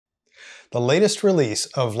The latest release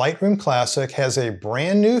of Lightroom Classic has a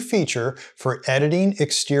brand new feature for editing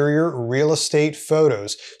exterior real estate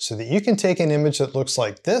photos so that you can take an image that looks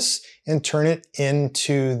like this and turn it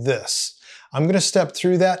into this. I'm going to step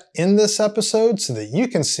through that in this episode so that you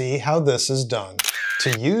can see how this is done.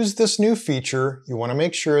 To use this new feature, you want to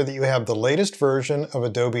make sure that you have the latest version of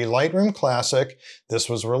Adobe Lightroom Classic. This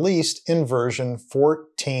was released in version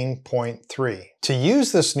 14.3. To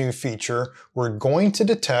use this new feature, we're going to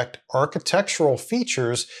detect architectural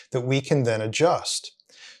features that we can then adjust.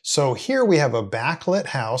 So here we have a backlit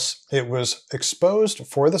house. It was exposed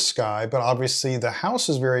for the sky, but obviously the house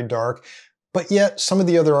is very dark. But yet some of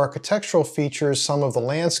the other architectural features, some of the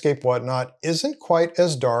landscape, whatnot, isn't quite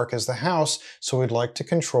as dark as the house, so we'd like to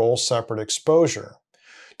control separate exposure.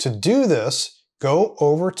 To do this, go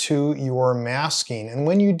over to your masking, and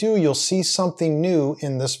when you do, you'll see something new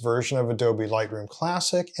in this version of Adobe Lightroom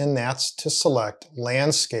Classic, and that's to select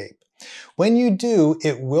landscape. When you do,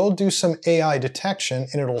 it will do some AI detection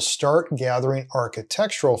and it'll start gathering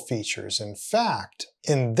architectural features. In fact,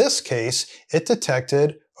 in this case, it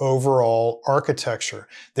detected overall architecture.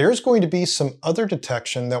 There's going to be some other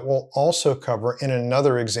detection that we'll also cover in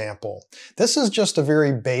another example. This is just a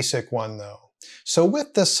very basic one though. So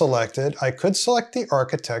with this selected, I could select the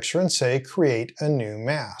architecture and say create a new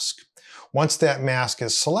mask. Once that mask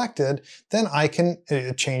is selected, then I can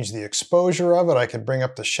change the exposure of it. I could bring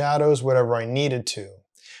up the shadows, whatever I needed to.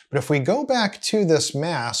 But if we go back to this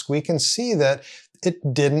mask, we can see that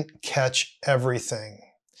it didn't catch everything.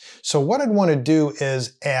 So what I'd want to do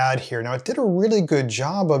is add here. Now it did a really good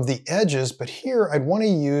job of the edges, but here I'd want to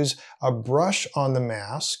use a brush on the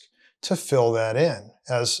mask to fill that in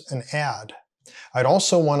as an add. I'd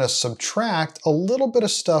also want to subtract a little bit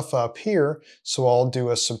of stuff up here, so I'll do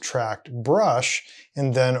a subtract brush,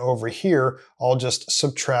 and then over here I'll just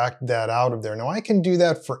subtract that out of there. Now I can do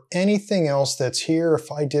that for anything else that's here.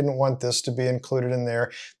 If I didn't want this to be included in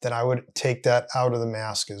there, then I would take that out of the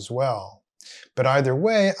mask as well. But either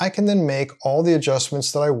way, I can then make all the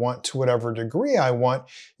adjustments that I want to whatever degree I want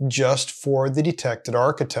just for the detected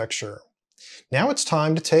architecture. Now it's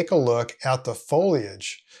time to take a look at the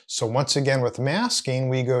foliage. So once again with masking,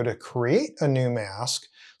 we go to create a new mask,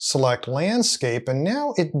 select landscape, and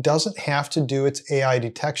now it doesn't have to do its AI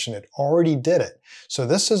detection. It already did it. So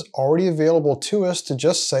this is already available to us to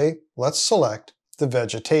just say, let's select the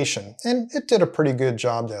vegetation. And it did a pretty good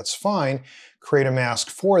job, that's fine. Create a mask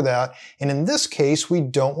for that. And in this case, we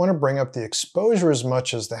don't want to bring up the exposure as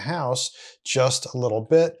much as the house, just a little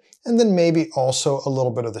bit. And then maybe also a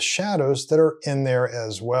little bit of the shadows that are in there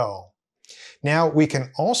as well. Now we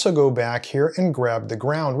can also go back here and grab the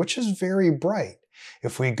ground, which is very bright.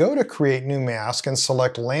 If we go to create new mask and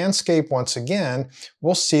select landscape once again,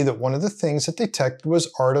 we'll see that one of the things it detected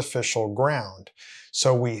was artificial ground.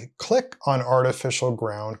 So we click on artificial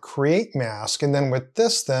ground, create mask, and then with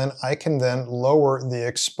this then I can then lower the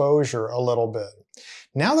exposure a little bit.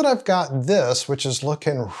 Now that I've got this, which is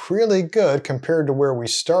looking really good compared to where we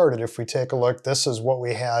started, if we take a look, this is what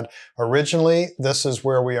we had originally, this is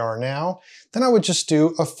where we are now, then I would just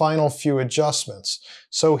do a final few adjustments.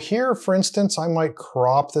 So here, for instance, I might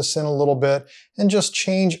crop this in a little bit and just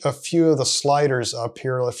change a few of the sliders up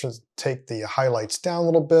here. Let's just take the highlights down a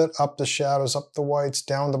little bit, up the shadows, up the whites,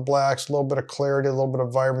 down the blacks, a little bit of clarity, a little bit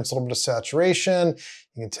of vibrance, a little bit of saturation.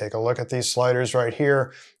 You can take a look at these sliders right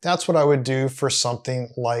here. That's what I would do for something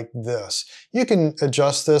like this. You can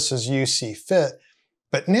adjust this as you see fit.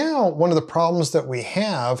 But now one of the problems that we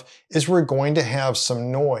have is we're going to have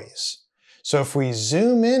some noise. So if we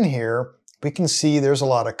zoom in here, we can see there's a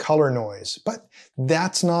lot of color noise, but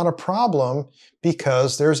that's not a problem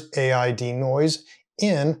because there's AI denoise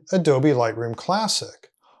in Adobe Lightroom Classic.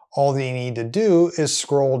 All that you need to do is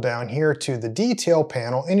scroll down here to the detail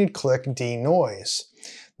panel and you'd click denoise.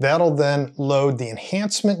 That'll then load the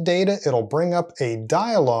enhancement data. It'll bring up a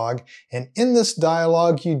dialog, and in this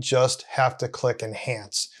dialog, you just have to click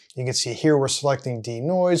enhance. You can see here we're selecting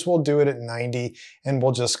denoise. We'll do it at 90 and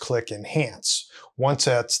we'll just click enhance. Once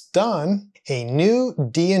that's done, a new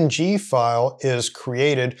DNG file is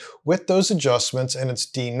created with those adjustments and it's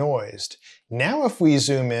denoised. Now if we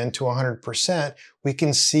zoom in to 100%, we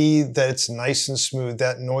can see that it's nice and smooth.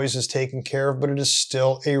 That noise is taken care of, but it is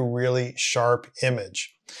still a really sharp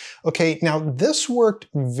image. Okay, now this worked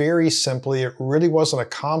very simply. It really wasn't a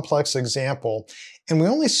complex example, and we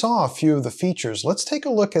only saw a few of the features. Let's take a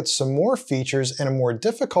look at some more features and a more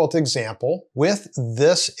difficult example with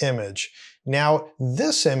this image. Now,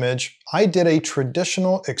 this image, I did a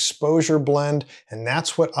traditional exposure blend, and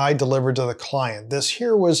that's what I delivered to the client. This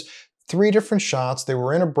here was 3 different shots. They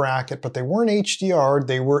were in a bracket, but they weren't HDR'd,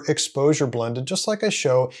 they were exposure blended, just like I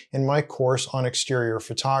show in my course on exterior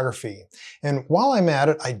photography. And while I'm at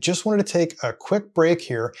it, I just wanted to take a quick break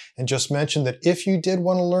here and just mention that if you did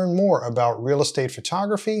want to learn more about real estate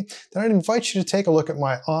photography, then I'd invite you to take a look at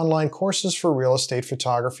my online courses for real estate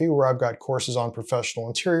photography, where I've got courses on professional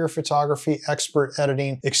interior photography, expert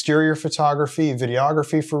editing, exterior photography,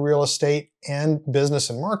 videography for real estate, and business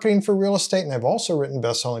and marketing for real estate. And I've also written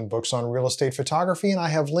best-selling books on real estate photography, and I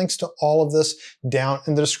have links to all of this down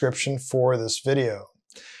in the description for this video.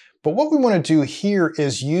 But what we want to do here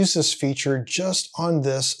is use this feature just on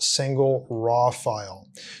this single RAW file.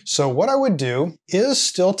 So what I would do is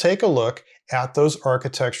still take a look at those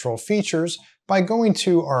architectural features by going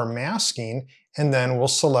to our masking, and then we'll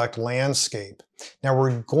select landscape. Now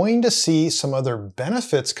we're going to see some other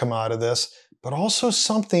benefits come out of this, but also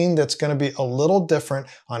something that's going to be a little different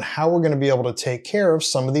on how we're going to be able to take care of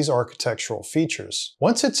some of these architectural features.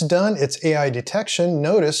 Once it's done its AI detection,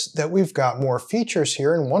 notice that we've got more features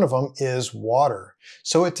here, and one of them is water.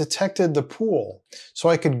 So it detected the pool. So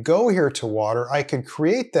I could go here to water, I could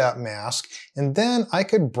create that mask, and then I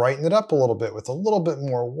could brighten it up a little bit with a little bit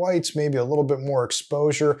more whites, maybe a little bit more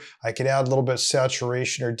exposure. I could add a little bit of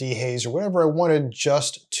saturation or dehaze or whatever I wanted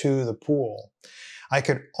just to the pool. I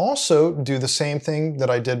could also do the same thing that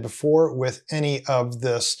I did before with any of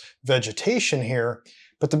this vegetation here,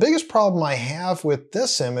 but the biggest problem I have with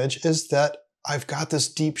this image is that I've got this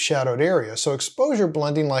deep shadowed area. So exposure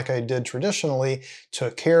blending, like I did traditionally,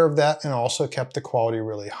 took care of that and also kept the quality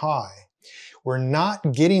really high. We're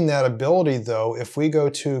not getting that ability though if we go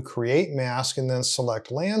to create mask and then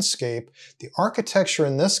select landscape. The architecture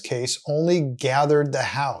in this case only gathered the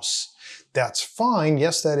house. That's fine,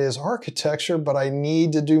 yes, that is architecture, but I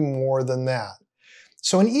need to do more than that.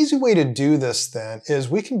 So an easy way to do this then is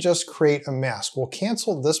we can just create a mask. We'll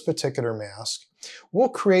cancel this particular mask. We'll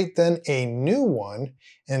create then a new one,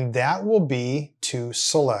 and that will be to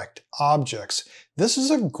select objects. This is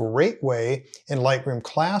a great way in Lightroom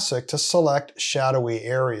Classic to select shadowy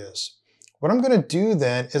areas. What I'm going to do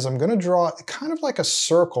then is I'm going to draw kind of like a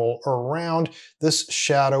circle around this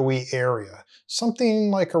shadowy area, something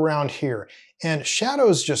like around here. And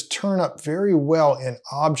shadows just turn up very well in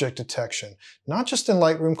object detection, not just in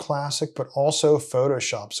Lightroom Classic, but also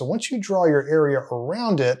Photoshop. So once you draw your area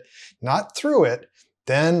around it, not through it,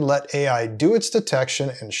 then let AI do its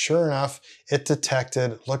detection, and sure enough, it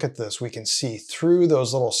detected, look at this, we can see through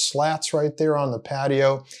those little slats right there on the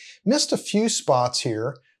patio. Missed a few spots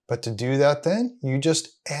here, but to do that then, you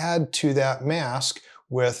just add to that mask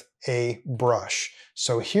with a brush.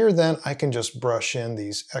 So here then I can just brush in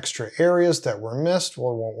these extra areas that were missed.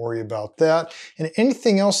 Well, I won't worry about that. And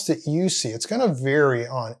anything else that you see, it's going to vary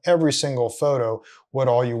on every single photo what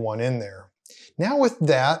all you want in there. Now with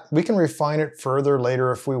that, we can refine it further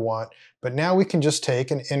later if we want, but now we can just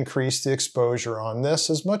take and increase the exposure on this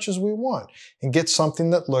as much as we want and get something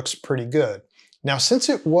that looks pretty good. Now, since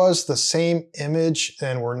it was the same image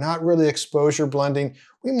and we're not really exposure blending,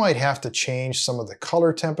 we might have to change some of the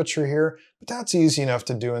color temperature here, but that's easy enough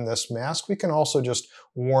to do in this mask. We can also just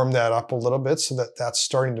warm that up a little bit so that that's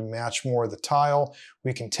starting to match more of the tile.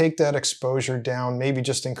 We can take that exposure down, maybe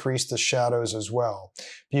just increase the shadows as well.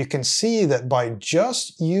 You can see that by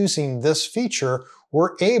just using this feature,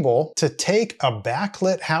 we're able to take a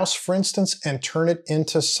backlit house, for instance, and turn it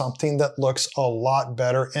into something that looks a lot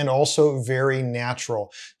better and also very natural,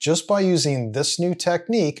 just by using this new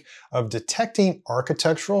technique of detecting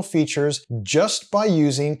architectural features just by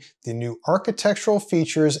using the new architectural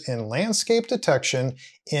features in landscape detection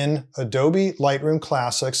in Adobe Lightroom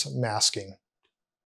Classic's masking.